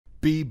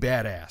be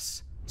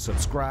badass.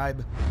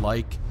 Subscribe,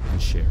 like,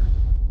 and share.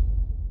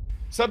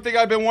 Something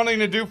I've been wanting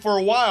to do for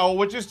a while,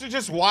 which is to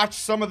just watch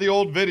some of the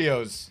old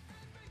videos.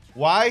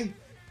 Why?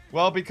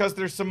 Well, because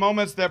there's some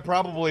moments that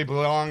probably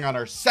belong on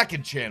our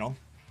second channel,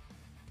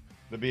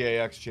 the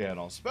BAX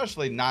channel,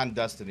 especially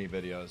non-Destiny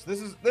videos.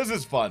 This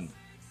is fun.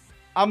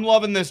 I'm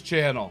loving this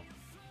channel.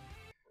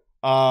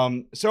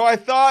 So I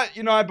thought,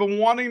 you know, I've been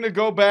wanting to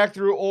go back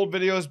through old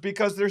videos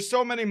because there's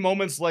so many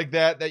moments like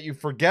that you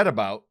forget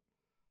about.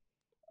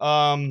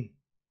 And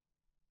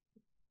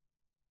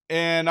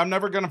I'm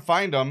never going to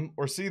find them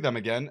or see them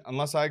again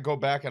unless I go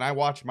back and I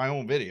watch my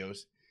own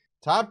videos.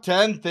 Top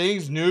 10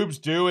 things noobs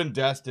do in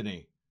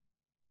Destiny.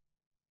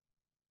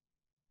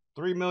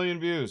 3 million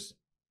views.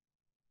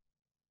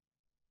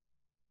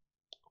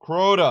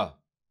 Crota.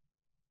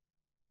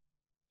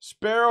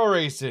 Sparrow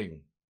Racing.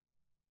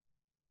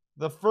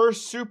 The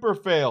first super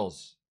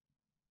fails.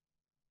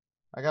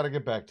 I got to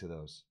get back to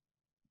those.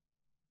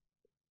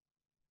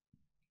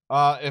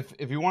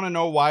 If you want to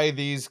know why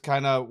these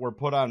kind of were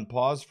put on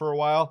pause for a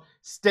while,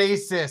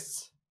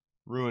 Stasis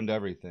ruined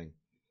everything.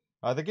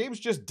 The game's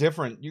just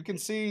different. You can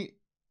see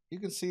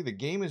the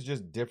game is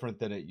just different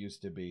than it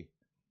used to be.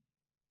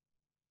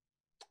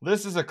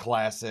 This is a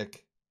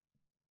classic.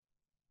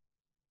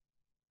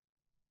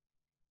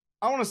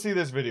 I want to see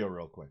this video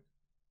real quick.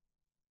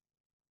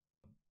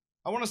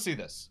 I want to see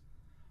this.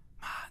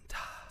 Montage.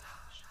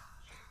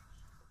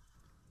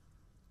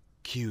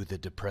 Cue the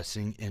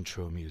depressing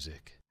intro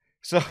music.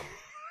 So,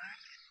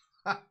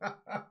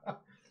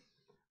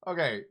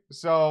 okay,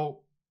 so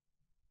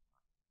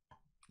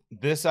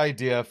this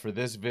idea for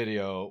this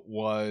video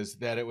was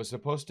that it was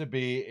supposed to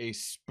be a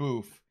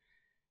spoof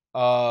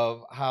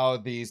of how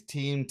these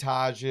team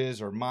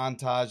tages or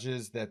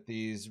montages that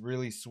these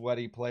really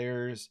sweaty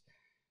players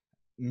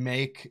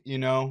make, you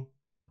know?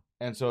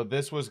 And so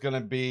this was going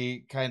to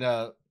be kind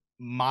of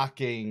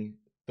mocking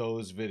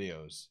those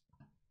videos.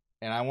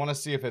 And I want to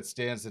see if it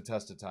stands the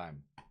test of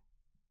time.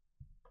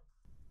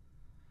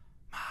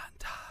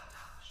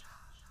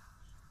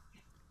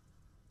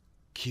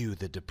 Cue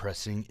the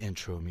depressing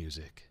intro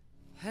music.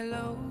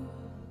 Hello.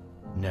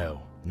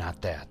 No,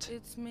 not that.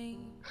 It's me.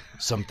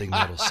 Something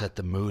that'll set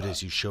the mood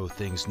as you show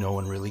things no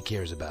one really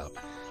cares about,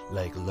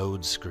 like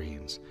load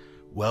screens,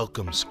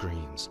 welcome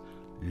screens,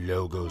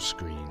 logo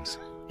screens,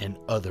 and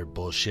other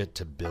bullshit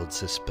to build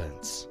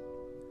suspense.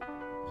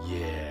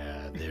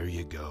 Yeah, there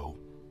you go.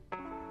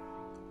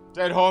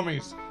 Dead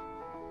homies.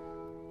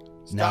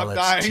 Now Stop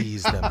let's dying.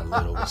 tease them a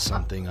little with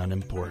something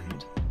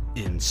unimportant.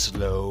 In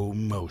slow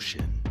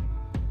motion.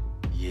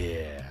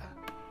 Yeah.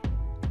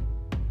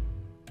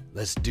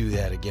 Let's do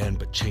that again,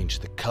 but change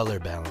the color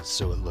balance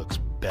so it looks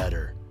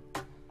better.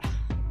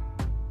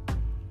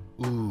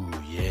 Ooh,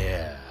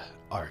 yeah.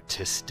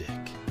 Artistic.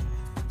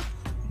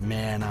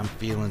 Man, I'm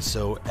feeling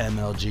so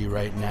MLG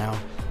right now,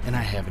 and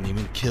I haven't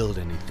even killed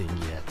anything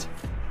yet.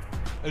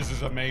 This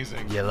is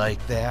amazing. You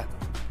like that?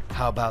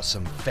 How about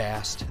some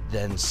fast,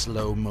 then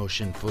slow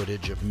motion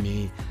footage of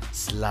me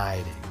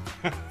sliding,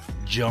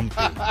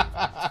 jumping,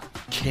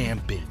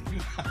 camping,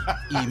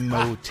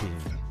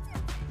 emoting,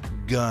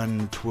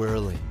 gun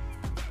twirling?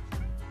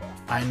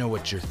 I know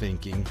what you're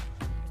thinking.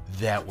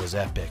 That was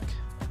epic.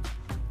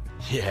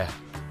 Yeah,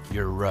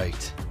 you're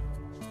right.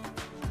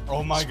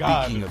 Oh my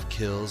god. Speaking of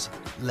kills,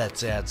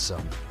 let's add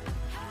some.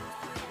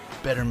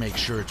 Better make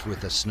sure it's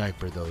with a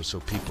sniper though, so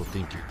people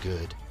think you're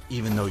good,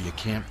 even though you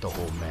camped the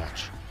whole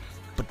match.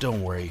 But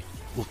don't worry,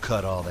 we'll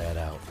cut all that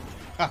out.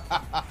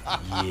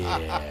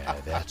 Yeah,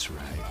 that's right.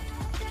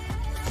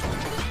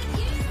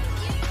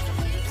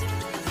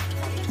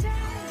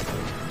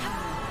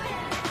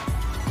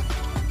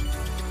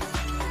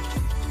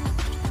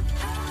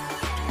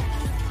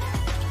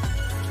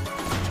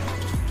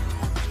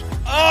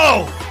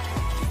 Oh!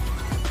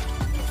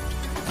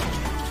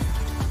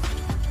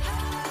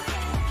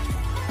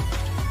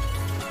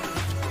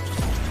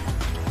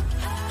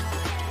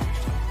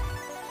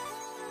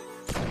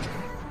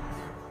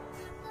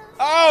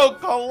 Oh,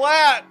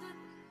 Colette!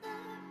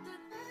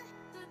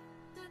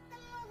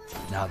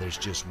 Now there's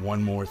just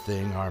one more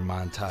thing our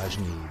montage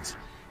needs,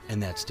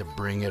 and that's to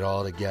bring it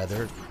all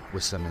together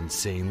with some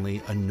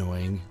insanely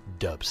annoying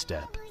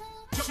dubstep.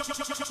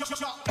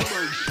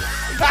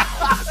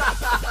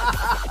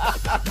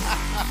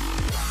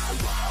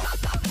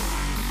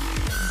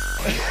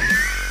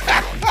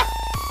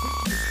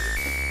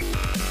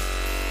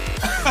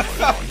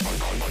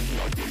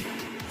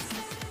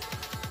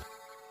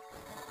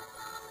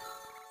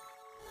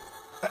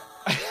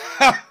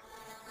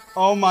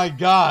 Oh my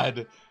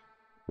god.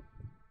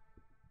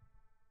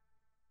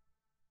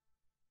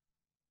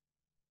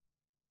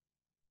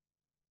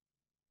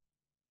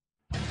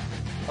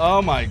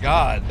 Oh my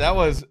god. That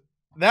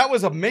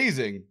was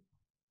amazing.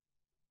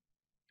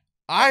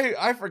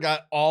 I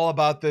forgot all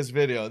about this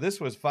video. This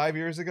was 5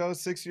 years ago,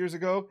 6 years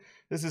ago.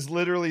 This is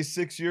literally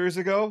 6 years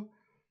ago.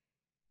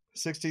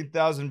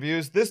 16,000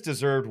 views. This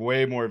deserved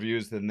way more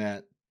views than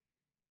that.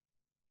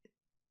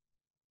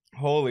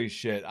 Holy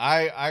shit.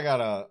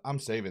 I'm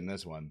saving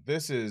this one.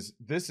 This is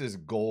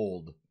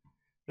gold.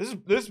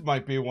 This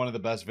might be one of the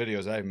best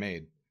videos I've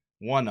made.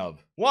 One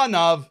of.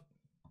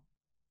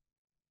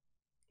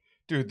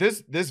 Dude,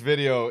 this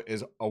video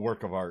is a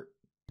work of art.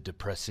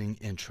 Depressing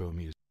intro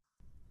music.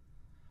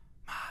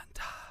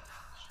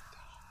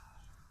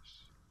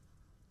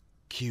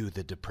 Cue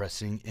the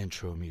depressing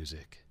intro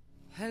music.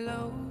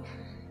 Hello,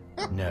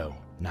 No,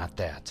 not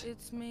that.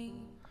 it's me.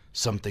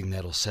 Something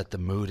that'll set the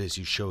mood as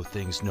you show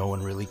things no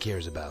one really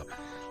cares about,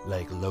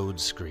 like load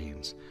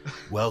screens,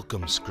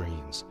 welcome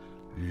screens,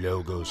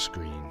 logo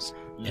screens,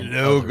 and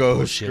Logo other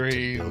bullshit to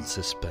screens. build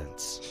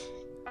suspense.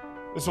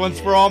 This one's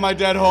for all my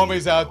dead there you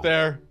homies out go.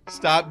 there.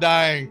 Stop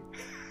dying.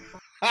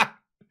 All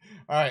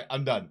right,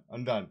 I'm done.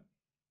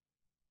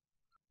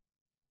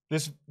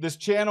 This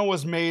channel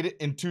was made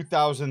in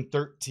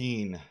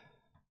 2013.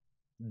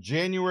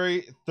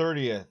 January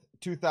 30th,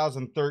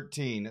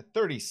 2013.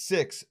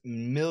 36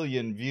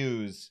 million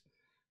views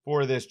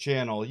for this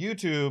channel.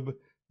 YouTube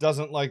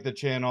doesn't like the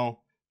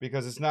channel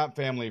because it's not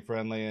family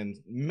friendly and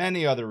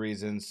many other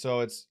reasons,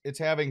 so it's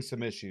having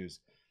some issues.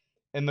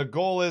 And the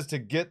goal is to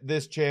get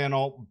this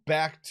channel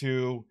back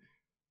to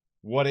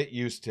what it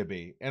used to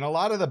be. And a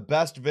lot of the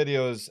best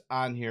videos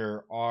on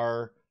here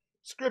are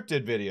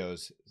scripted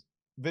videos.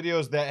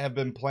 Videos that have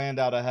been planned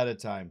out ahead of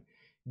time.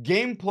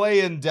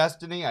 Gameplay in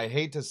Destiny, I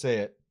hate to say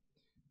it,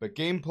 but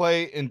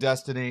gameplay in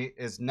Destiny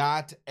is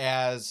not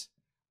as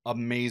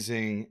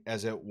amazing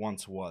as it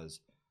once was.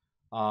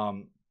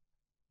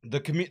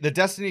 The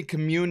Destiny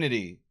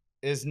community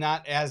is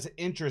not as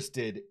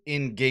interested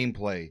in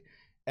gameplay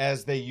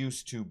as they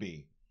used to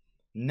be.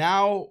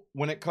 Now,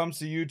 when it comes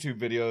to YouTube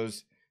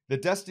videos, the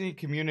Destiny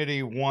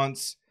community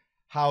wants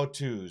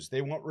how-tos.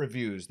 They want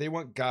reviews. They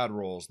want god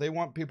rolls. They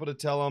want people to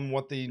tell them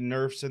what the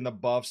nerfs and the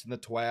buffs and the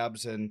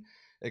twabs and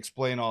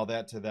explain all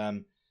that to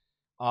them.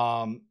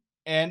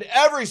 And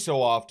every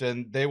so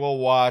often, they will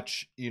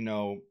watch,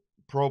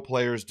 pro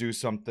players do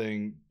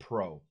something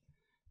pro.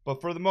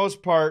 But for the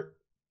most part,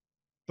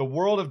 the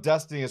world of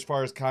Destiny, as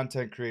far as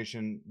content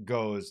creation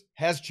goes,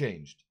 has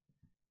changed.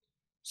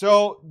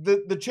 So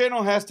the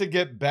channel has to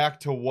get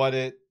back to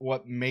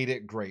what made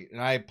it great.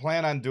 And I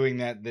plan on doing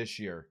that this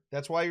year.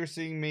 That's why you're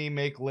seeing me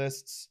make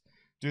lists,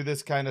 do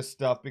this kind of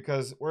stuff,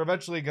 because we're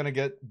eventually going to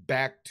get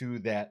back to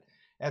that.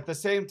 At the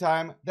same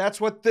time, that's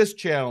what this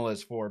channel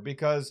is for,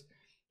 because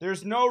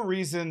there's no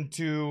reason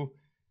to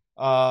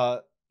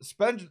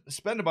spend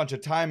a bunch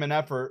of time and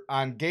effort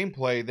on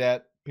gameplay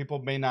that people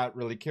may not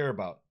really care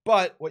about.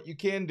 But what you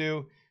can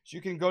do is you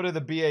can go to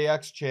the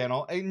BAX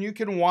channel and you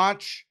can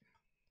watch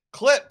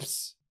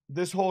clips.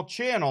 This whole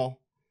channel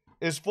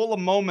is full of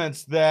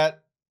moments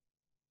that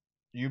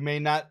you may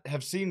not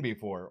have seen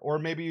before, or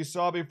maybe you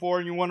saw before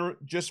and you want to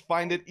just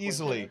find it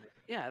easily.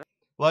 Yeah.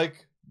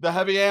 Like the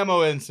heavy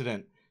ammo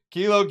incident,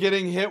 Kilo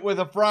getting hit with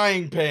a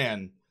frying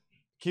pan,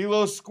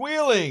 Kilo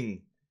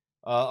squealing,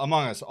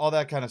 Among Us, all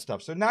that kind of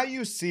stuff. So now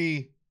you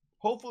see,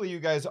 hopefully you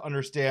guys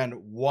understand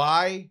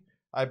why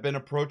I've been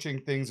approaching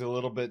things a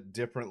little bit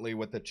differently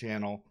with the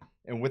channel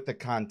and with the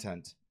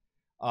content.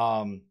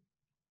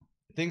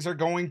 Things are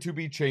going to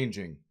be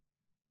changing.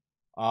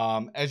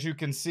 As you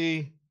can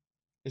see,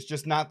 it's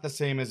just not the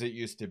same as it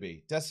used to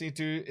be. Destiny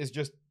 2 is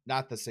just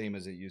not the same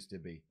as it used to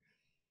be.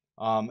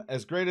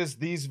 As great as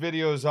these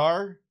videos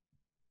are,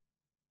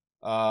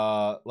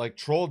 like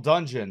Troll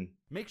Dungeon,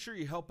 Make sure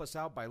you help us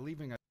out by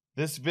leaving a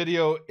this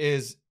video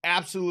is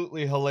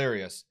absolutely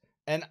hilarious.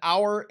 An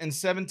hour and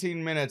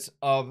 17 minutes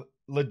of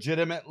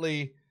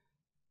legitimately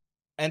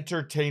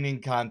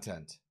entertaining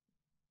content.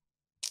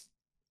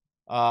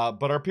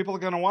 But are people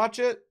going to watch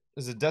it?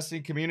 Is the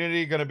Destiny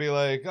community going to be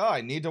like, oh, I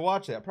need to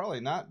watch that?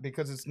 Probably not,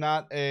 because it's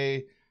not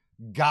a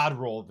god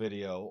roll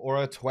video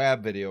or a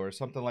twab video or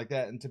something like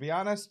that. And to be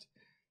honest,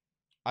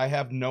 I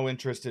have no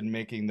interest in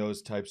making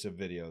those types of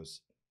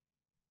videos.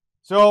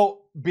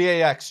 So,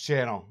 BAX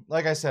channel,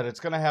 like I said, it's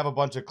going to have a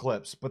bunch of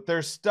clips, but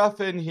there's stuff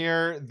in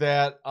here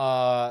that,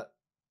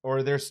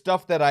 or there's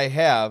stuff that I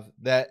have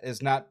that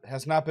has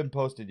not been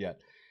posted yet.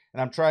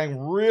 And I'm trying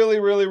really,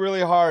 really, really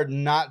hard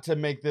not to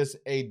make this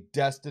a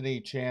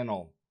Destiny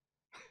channel.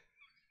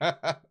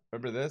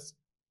 Remember this?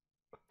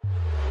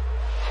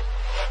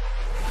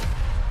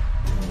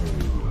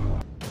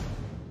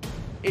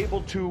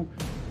 Able to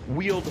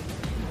wield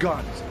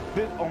guns.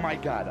 Oh my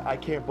God, I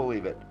can't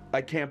believe it.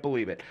 I can't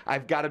believe it.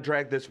 I've got to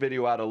drag this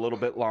video out a little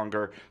bit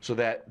longer so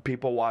that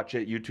people watch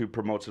it. YouTube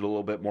promotes it a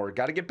little bit more.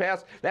 Got to get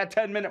past that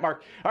 10-minute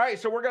mark. All right,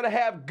 so we're going to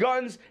have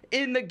guns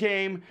in the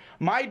game.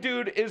 My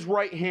dude is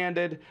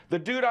right-handed. The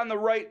dude on the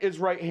right is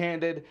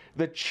right-handed.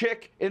 The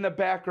chick in the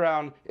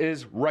background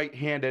is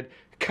right-handed.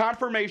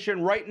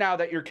 Confirmation right now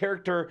that your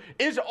character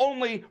is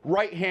only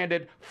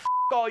right-handed. F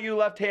all you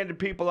left-handed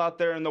people out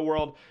there in the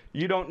world.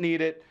 You don't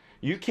need it.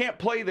 You can't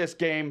play this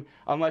game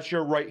unless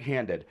you're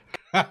right-handed.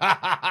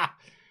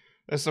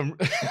 There's some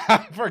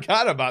I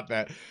forgot about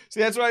that. See,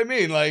 that's what I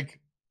mean. Like,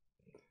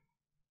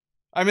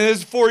 I mean, this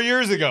is 4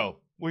 years ago.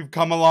 We've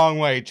come a long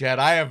way, Chad.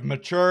 I have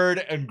matured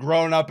and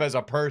grown up as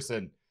a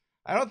person.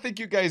 I don't think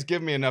you guys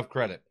give me enough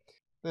credit.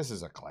 This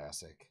is a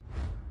classic.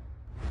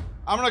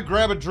 I'm gonna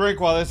grab a drink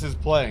while this is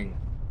playing.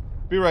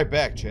 Be right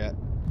back, chat.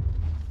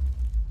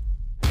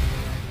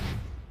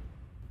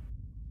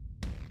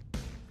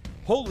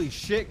 Holy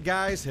shit,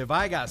 guys, have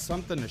I got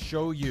something to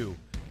show you.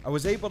 I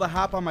was able to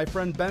hop on my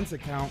friend Ben's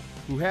account,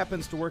 who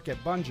happens to work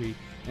at Bungie,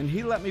 and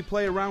he let me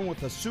play around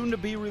with a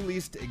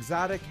soon-to-be-released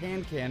exotic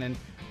hand cannon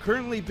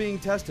currently being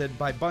tested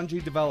by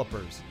Bungie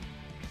developers.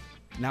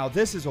 Now,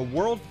 this is a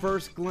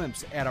world-first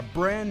glimpse at a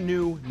brand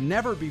new,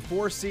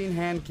 never-before-seen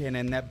hand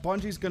cannon that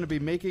Bungie's going to be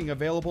making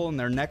available in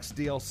their next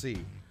DLC.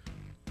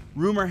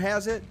 Rumor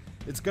has it,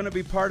 it's going to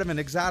be part of an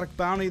exotic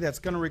bounty that's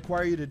going to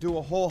require you to do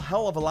a whole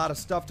hell of a lot of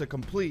stuff to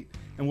complete,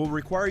 and will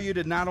require you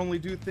to not only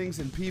do things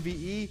in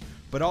PvE,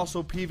 but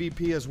also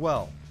PvP as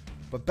well.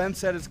 But Ben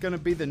said it's going to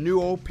be the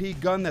new OP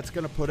gun that's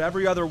going to put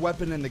every other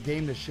weapon in the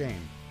game to shame.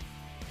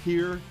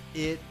 Here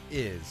it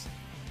is.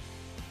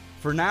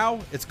 For now,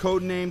 it's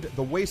codenamed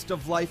the Waste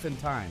of Life and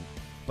Time,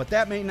 but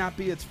that may not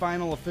be its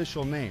final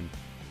official name.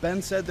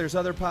 Ben said there's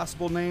other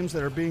possible names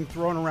that are being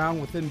thrown around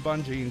within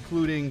Bungie,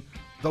 including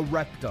the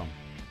Rectum.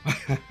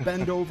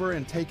 Bend over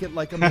and take it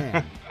like a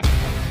man.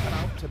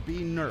 About to be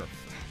nerfed.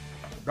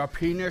 The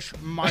Penis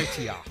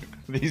Mightier.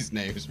 These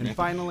names, man. And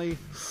finally,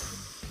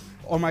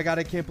 oh my god,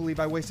 I can't believe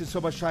I wasted so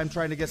much time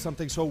trying to get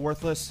something so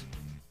worthless.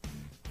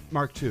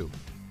 Mark II.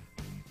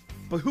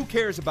 But who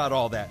cares about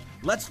all that?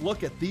 Let's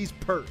look at these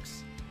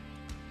perks.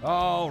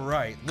 All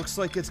right, looks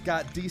like it's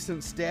got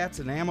decent stats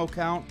and ammo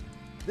count.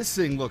 This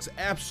thing looks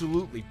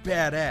absolutely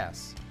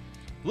badass.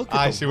 Look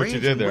at the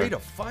range and rate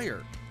of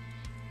fire.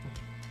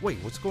 Wait,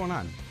 what's going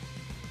on?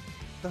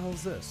 What the hell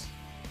is this?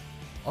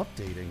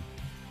 Updating?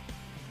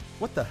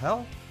 What the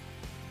hell?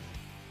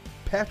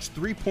 Patch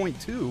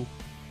 3.2?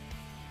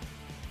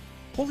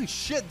 Holy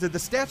shit, did the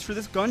stats for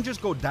this gun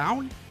just go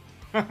down?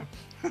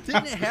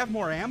 Didn't it have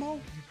more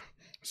ammo?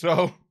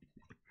 So,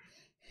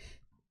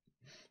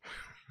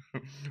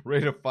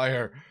 rate of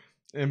fire,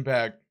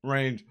 impact,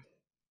 range,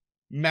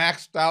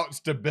 maxed out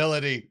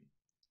stability,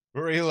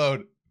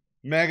 reload,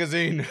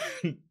 magazine,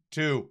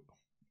 2.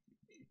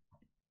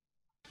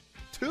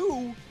 2?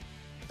 What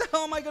the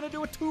hell am I going to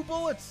do with 2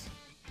 bullets?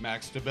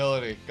 Max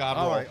stability, God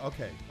roll. All right,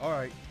 okay, all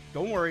right.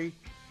 Don't worry.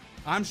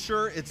 I'm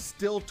sure it's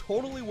still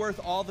totally worth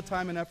all the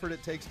time and effort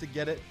it takes to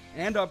get it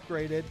and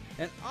upgrade it.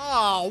 And,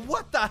 oh,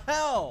 what the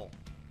hell?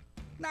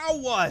 Now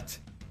what?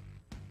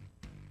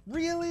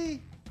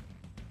 Really?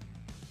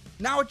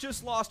 Now it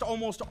just lost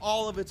almost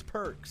all of its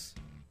perks.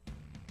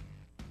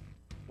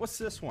 What's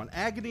this one?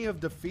 Agony of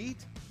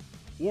Defeat?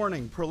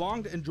 Warning,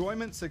 prolonged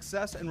enjoyment,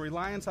 success, and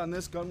reliance on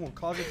this gun will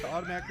cause it to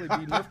automatically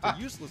be nerfed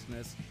to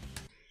uselessness.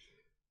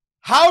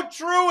 How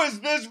true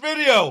is this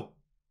video?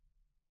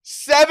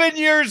 7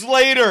 years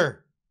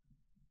later.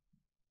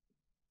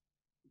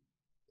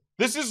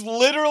 This is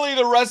literally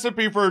the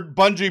recipe for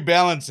Bungie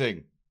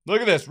balancing.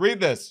 Look at this.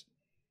 Read this.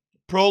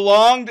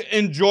 Prolonged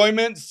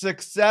enjoyment,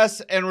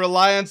 success, and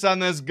reliance on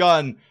this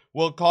gun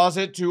will cause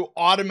it to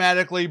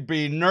automatically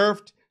be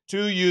nerfed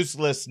to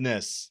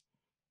uselessness.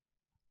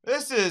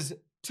 This is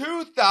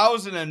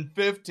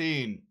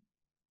 2015.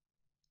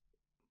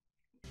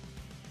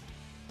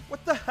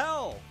 What the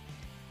hell?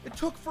 It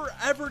took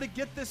forever to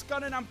get this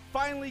gun, and I'm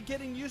finally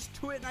getting used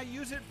to it, and I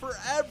use it for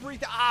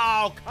everything.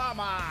 Oh, come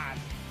on.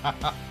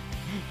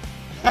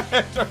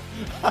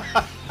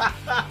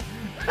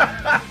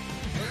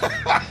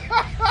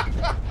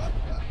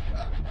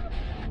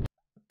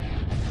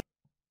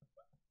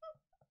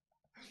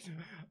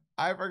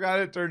 I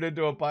forgot it turned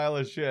into a pile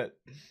of shit.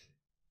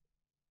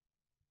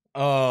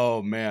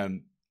 Oh,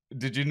 man.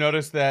 Did you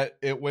notice that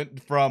it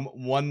went from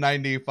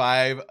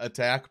 195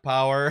 attack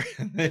power?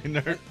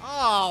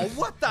 Oh,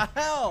 what the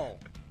hell?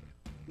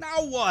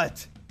 Now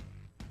what?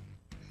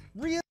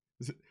 Really?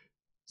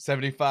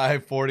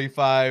 75,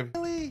 45,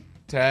 Really?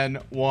 10,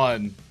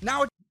 1.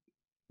 Now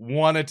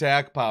 1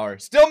 attack power.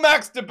 Still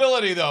max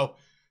stability though.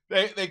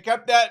 They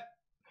kept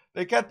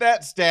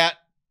that stat.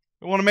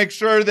 They want to make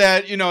sure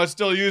that, you know, it's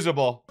still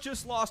usable.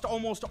 just lost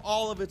almost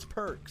all of its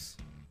perks.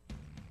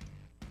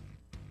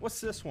 What's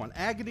this one?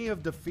 Agony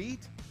of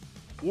Defeat?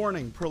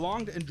 Warning,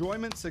 prolonged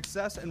enjoyment,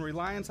 success, and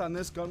reliance on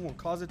this gun will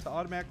cause it to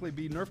automatically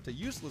be nerfed to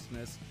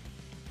uselessness.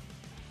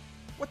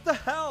 What the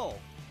hell?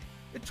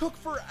 It took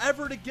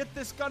forever to get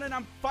this gun, and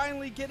I'm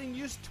finally getting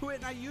used to it,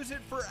 and I use it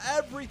for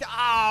everything.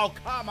 Oh,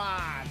 come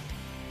on.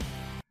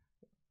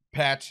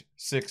 Patch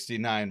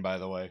 69, by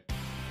the way.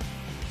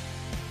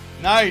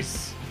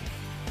 Nice.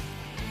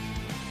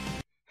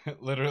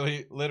 It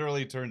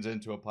literally turns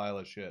into a pile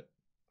of shit.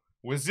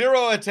 With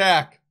 0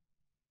 attack.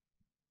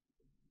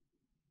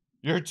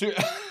 You're too...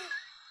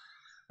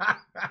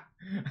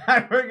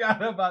 I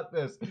forgot about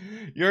this.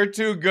 You're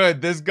too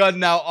good. This gun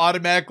now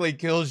automatically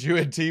kills you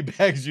and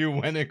teabags you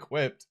when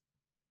equipped.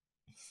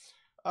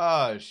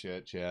 Oh,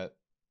 shit, chat.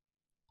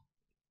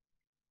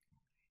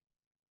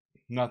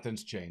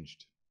 Nothing's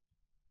changed.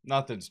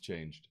 Nothing's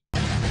changed.